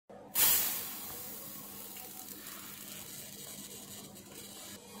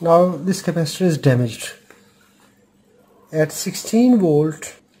Now this capacitor is damaged. At 16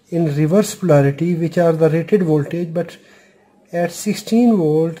 volt in reverse polarity, which are the rated voltage, but at 16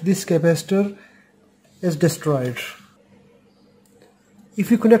 volt this capacitor is destroyed.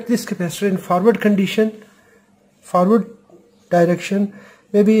 If you connect this capacitor in forward condition, forward direction,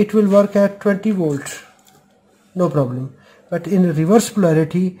 maybe it will work at 20 volt, no problem. But in reverse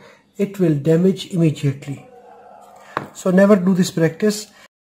polarity, it will damage immediately. So never do this practice.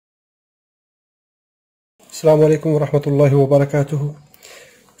 Assalamu alaikum wa rahmatullahi wa barakatuhu.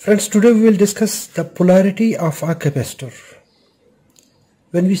 Friends, today we will discuss the polarity of a capacitor.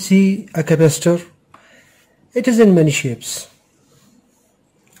 When we see a capacitor, it is in many shapes.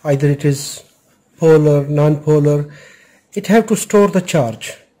 Either it is polar, non-polar. It have to store the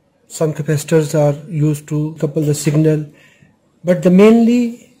charge. Some capacitors are used to couple the signal, but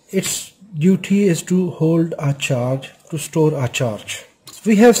mainly its duty is to hold a charge, to store a charge.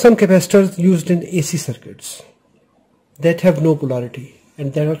 We have some capacitors used in AC circuits that have no polarity,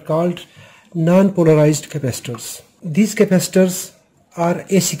 and that are called non-polarized capacitors. These capacitors are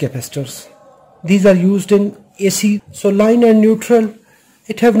AC capacitors. These are used in AC. So line and neutral,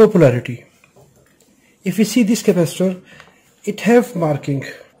 it have no polarity. If you see this capacitor, it have marking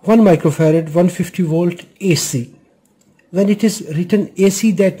 1 microfarad 150 volt AC. When it is written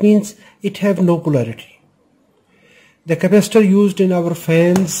AC, that means it have no polarity. The capacitor used in our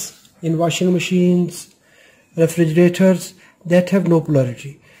fans, in washing machines, refrigerators, that have no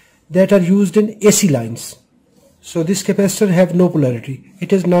polarity, that are used in AC lines. So this capacitor have no polarity.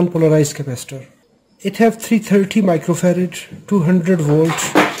 It is non-polarized capacitor. It have 330 microfarad 200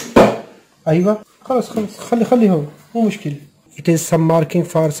 volts. Aywa, it is some marking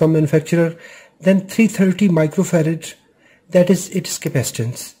for some manufacturer. Then 330 microfarad, that is its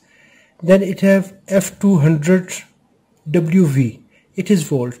capacitance. Then it have F200 WV, it is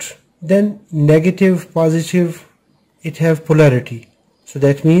volt. Then negative, positive, it have polarity. So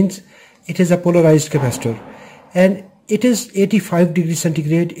that means it is a polarized capacitor. And it is 85 degrees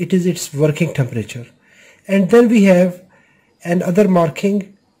centigrade, it is its working temperature. And then we have another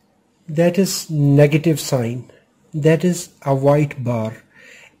marking, that is negative sign, that is a white bar.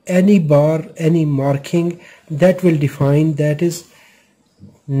 Any bar, any marking that will define that is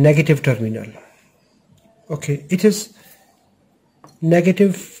negative terminal. Okay, it is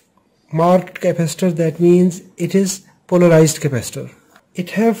negative marked capacitor, that means it is polarized capacitor.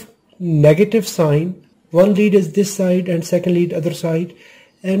 It have negative sign, one lead is this side and second lead other side,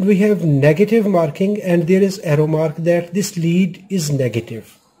 and we have negative marking and there is arrow mark that this lead is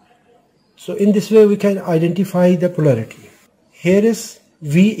negative. So in this way we can identify the polarity. Here is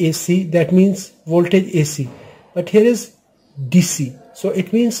VAC, that means voltage AC, but here is DC, so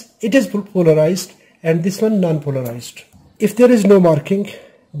it means it is polarized, and this one non-polarized. If there is no marking,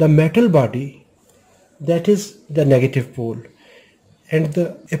 the metal body, that is the negative pole, and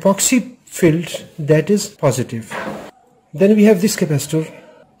the epoxy filled, that is positive. Then we have this capacitor.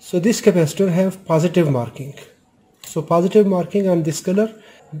 So this capacitor have positive marking. So positive marking on this color,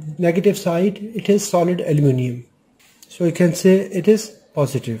 negative side, it is solid aluminium. So you can say it is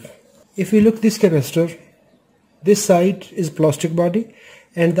positive. If we look this capacitor, this side is plastic body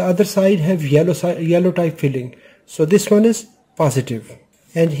and the other side have yellow type filling. So this one is positive.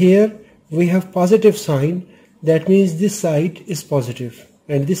 And here we have positive sign, that means this side is positive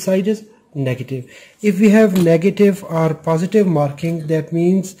and this side is negative. If we have negative or positive marking, that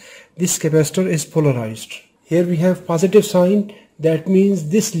means this capacitor is polarized. Here we have positive sign, that means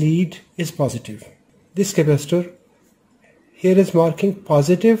this lead is positive. This capacitor, here is marking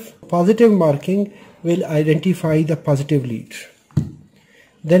positive. Positive marking will identify the positive lead.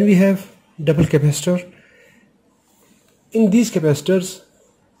 Then we have double capacitor. In these capacitors,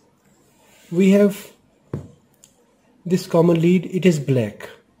 we have this common lead, it is black.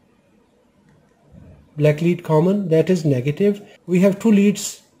 Black lead common, that is negative. We have two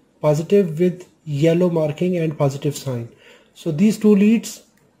leads, positive with yellow marking and positive sign. So these two leads,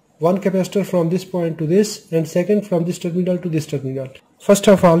 one capacitor from this point to this and second from this terminal to this terminal. First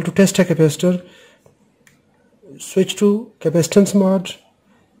of all, to test a capacitor, switch to capacitance mode,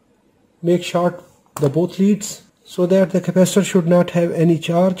 make short the both leads so that the capacitor should not have any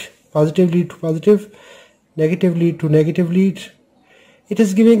charge. Positive lead to positive, negative lead to negative lead. It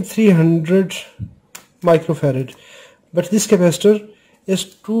is giving 300 microfarad, but this capacitor is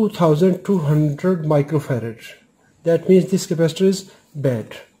 2200 microfarad. That means this capacitor is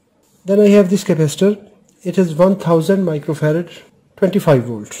bad. Then I have this capacitor, it is 1000 microfarad, 25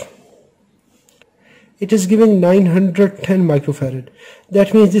 volts. It is giving 910 microfarad.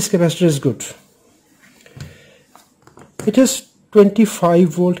 That means this capacitor is good. It is 25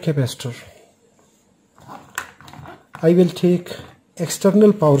 volt capacitor. I will take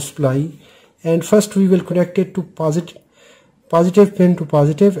external power supply, and first we will connect it to positive pin to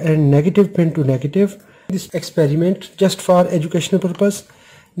positive and negative pin to negative. This experiment just for educational purpose.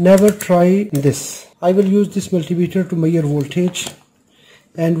 Never try this. I will use this multimeter to measure voltage,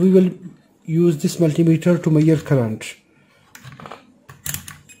 and we will use this multimeter to measure current.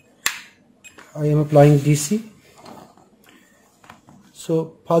 I am applying DC.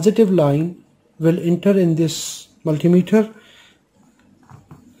 So positive line will enter in this multimeter,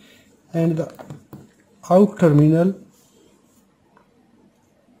 and the out terminal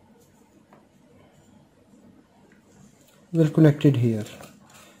will connect it here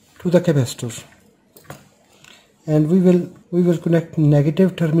to the capacitor, and we will connect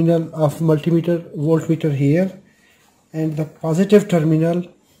negative terminal of multimeter voltmeter here and the positive terminal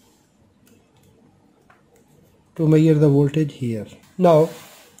to measure the voltage here. Now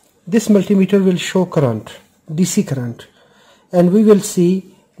this multimeter will show current, DC current, and we will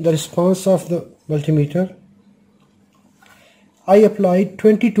see the response of the multimeter. I applied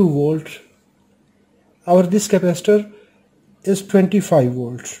 22 volts. This capacitor is 25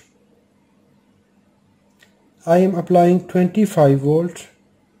 volts. I am applying 25 volts.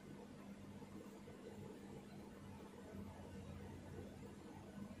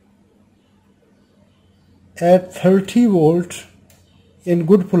 At 30 volts in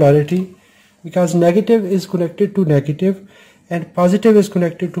good polarity, because negative is connected to negative and positive is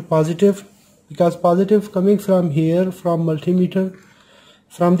connected to positive, because positive coming from here, from multimeter,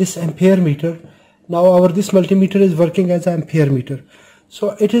 from this ampere meter. Now this multimeter is working as an ampere meter,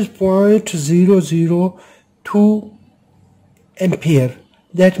 so it is 0.002 ampere.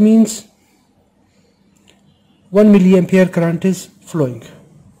 That means 1 milliampere current is flowing.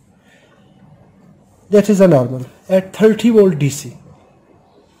 That is a normal at 30 volt DC,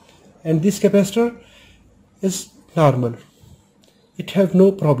 and this capacitor is normal. It have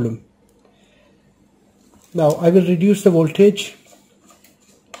no problem. Now I will reduce the voltage,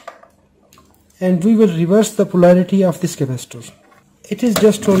 and we will reverse the polarity of this capacitor. It is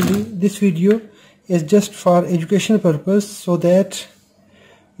just only, this video is just for educational purpose, so that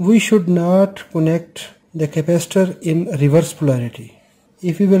we should not connect the capacitor in reverse polarity.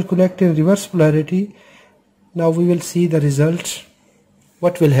 If we will connect in reverse polarity, now we will see the result,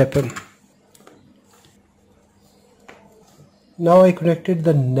 what will happen. Now I connected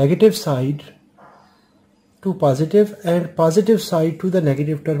the negative side to positive and positive side to the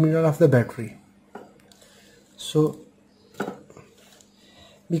negative terminal of the battery. So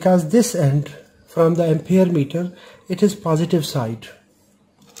because this end from the ampere meter, it is positive side,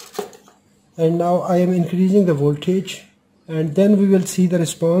 and now I am increasing the voltage, and then we will see the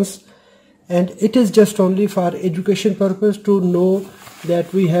response. And it is just only for education purpose to know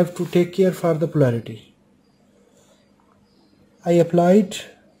that we have to take care for the polarity. I applied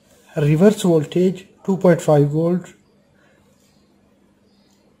reverse voltage 2.5 volt,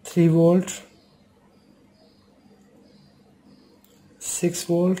 3 volt, 6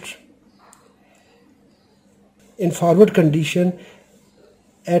 volt. In forward condition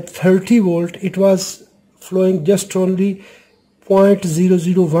at 30 volt it was flowing just only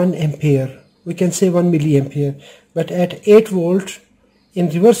 0.001 ampere, we can say 1 milliampere, but at 8 volt in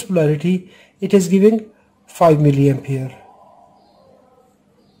reverse polarity it is giving 5 milliampere.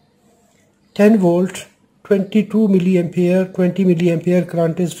 10 volt 22 milliampere, 20 milliampere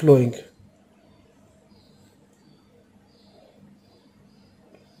current is flowing.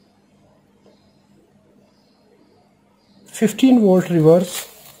 (15 volt reverse),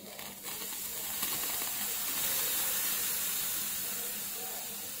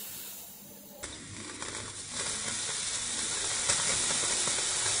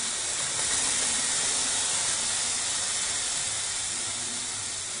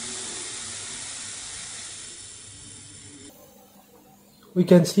 we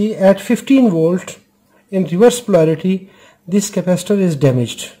can see at 15 volt in reverse polarity this capacitor is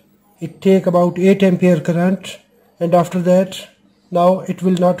damaged. It take about 8 ampere current, and after that now it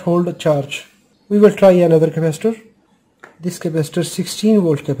will not hold a charge. We will try another capacitor. This capacitor 16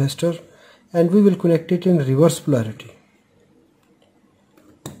 volt capacitor, and we will connect it in reverse polarity.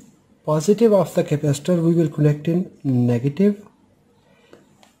 Positive of the capacitor we will connect in negative,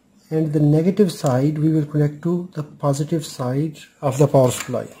 and the negative side we will connect to the positive side of the power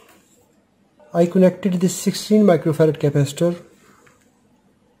supply. I connected this 16 microfarad capacitor.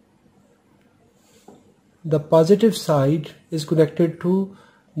 The positive side is connected to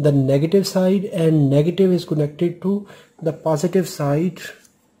the negative side, and negative is connected to the positive side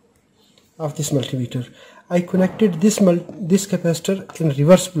of this multimeter. I connected this capacitor in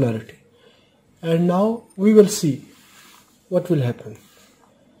reverse polarity, and now we will see what will happen.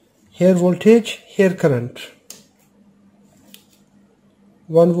 Here voltage, here current.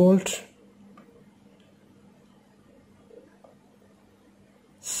 1 volt,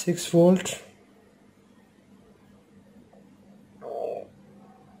 6 volt,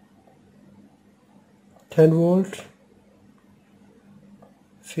 10 volt,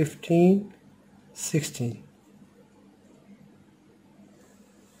 15, 16.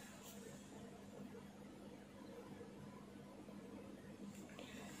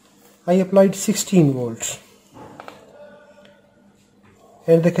 I applied 16 volts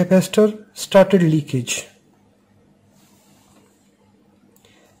and the capacitor started leakage.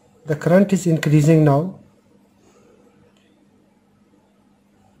 The current is increasing now.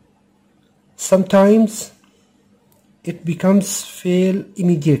 Sometimes it becomes fail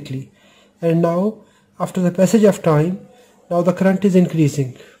immediately, and now after the passage of time, now the current is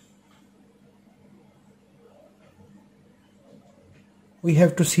increasing. We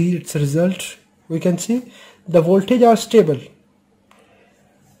have to see its result. We can see the voltage are stable.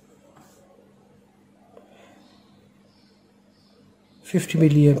 $50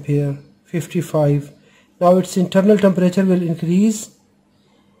 milliampere, 55. Now its internal temperature will increase.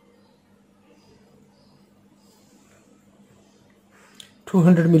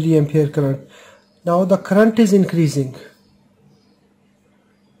 $200 milliampere current. Now the current is increasing.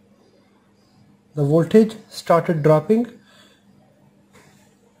 The voltage started dropping.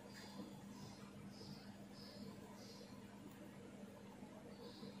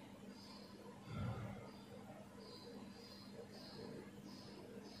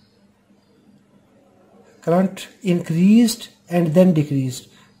 Current increased and then decreased.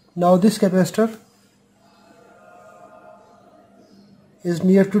 Now this capacitor is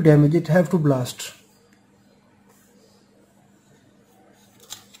near to damage. It have to blast.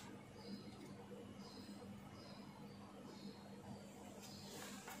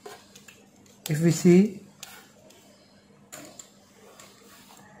 If we see,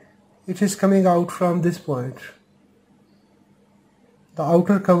 it is coming out from this point. The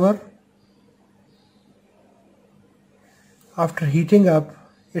outer cover, after heating up,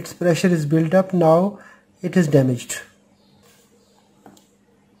 its pressure is built up. Now it is damaged.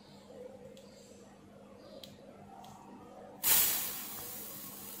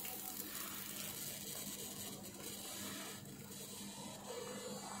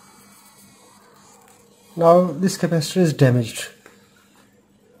 Now this capacitor is damaged.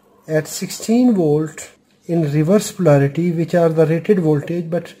 At 16 volt in reverse polarity, which are the rated voltage,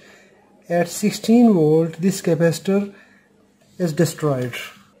 but at 16 volt this capacitor is destroyed.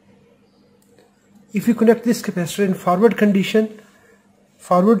 If you connect this capacitor in forward condition,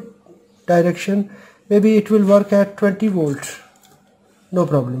 forward direction, maybe it will work at 20 volts, no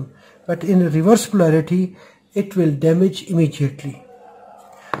problem. But in reverse polarity, it will damage immediately.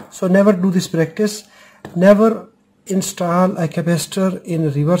 So never do this practice. Never install a capacitor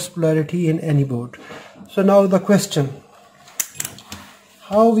in reverse polarity in any board. So now the question,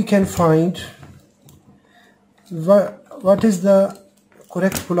 how we can find what is the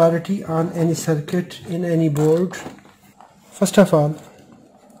correct polarity on any circuit in any board? First of all,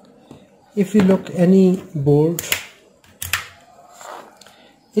 if we look any board,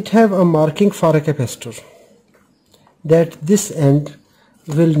 it have a marking for a capacitor that this end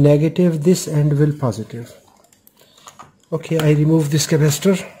will negative, this end will positive. Okay, I remove this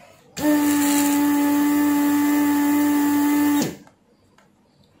capacitor.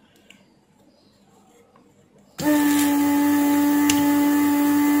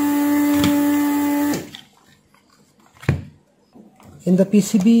 In the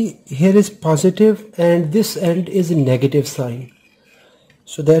PCB, here is positive and this end is negative sign.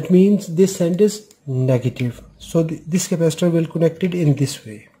 So that means this end is negative. So this capacitor will connect it in this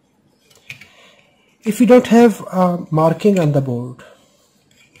way. If we don't have a marking on the board,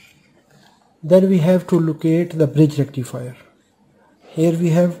 then we have to locate the bridge rectifier. Here we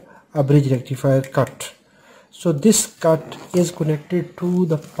have a bridge rectifier cut. So this cut is connected to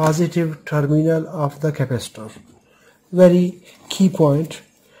the positive terminal of the capacitor. Very key point,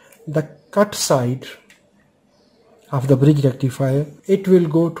 the cut side of the bridge rectifier, it will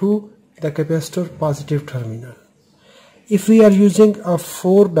go to the capacitor positive terminal. If we are using a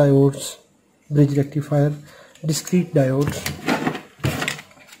 4 diodes bridge rectifier, discrete diodes,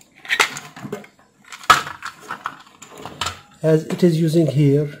 as it is using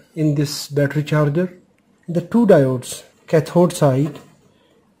here in this battery charger, the 2 diodes cathode side,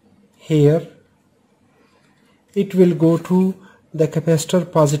 here it will go to the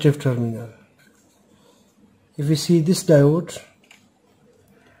capacitor positive terminal. If we see this diode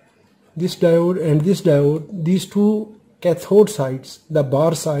and this diode, these two cathode sides, the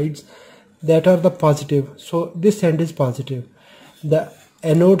bar sides, that are the positive, so this end is positive. The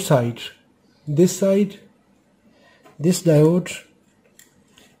anode side, this side, this diode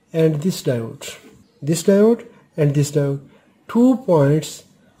and this diode, this diode and this diode, 2 points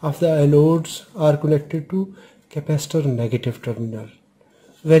of the anodes are connected to capacitor negative terminal.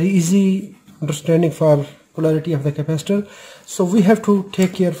 Very easy understanding for polarity of the capacitor. So we have to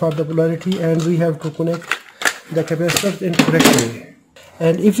take care for the polarity and we have to connect the capacitors in correct way.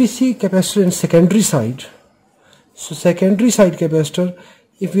 And if we see capacitor in secondary side, so secondary side capacitor,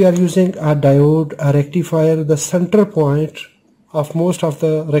 if we are using a diode, a rectifier, the center point of most of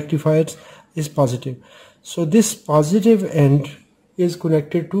the rectifiers is positive. So this positive end is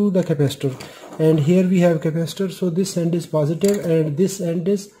connected to the capacitor, and here we have capacitor, so this end is positive and this end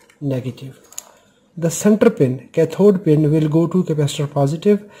is negative. The center pin, cathode pin, will go to capacitor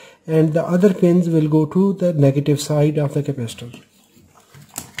positive and the other pins will go to the negative side of the capacitor.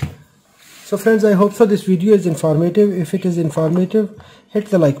 So friends, I hope so this video is informative. If it is informative, hit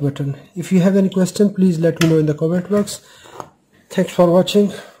the like button. If you have any question, please let me know in the comment box. Thanks for watching.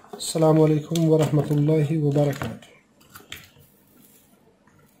 Assalamu alaikum wa rahmatullahi wa barakatuh.